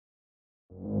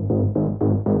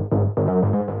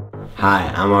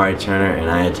Hi, I'm Ari Turner and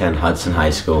I attend Hudson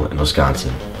High School in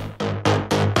Wisconsin.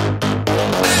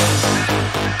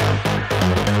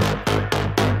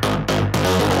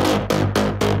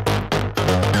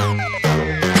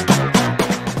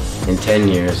 In 10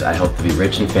 years, I hope to be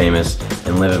rich and famous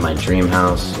and live in my dream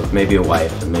house with maybe a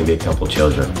wife and maybe a couple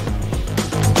children.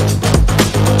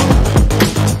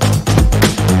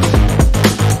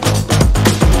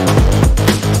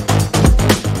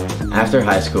 After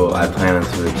high school, I plan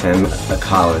to attend a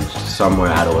college somewhere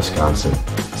out of Wisconsin,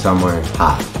 somewhere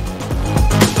hot.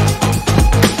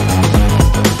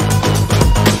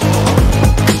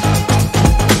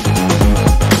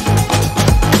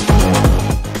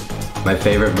 My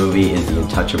favorite movie is The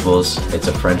Untouchables. It's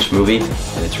a French movie,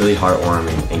 and it's really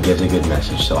heartwarming and gives a good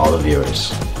message to all the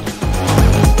viewers.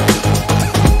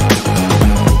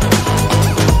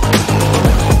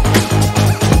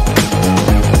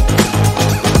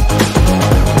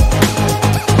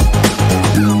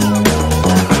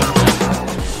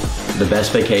 The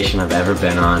best vacation I've ever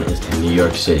been on is to New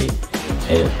York City.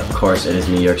 Of course, it is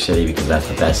New York City because that's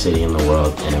the best city in the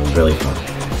world, and it was really fun.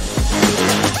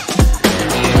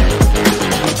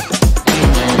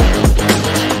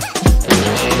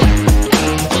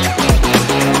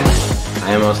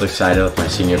 I am most excited with my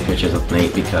senior pictures with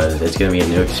Nate because it's going to be a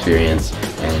new experience,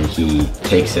 and he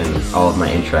takes in all of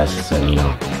my interests and,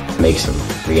 makes them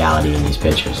reality in these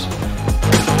pictures.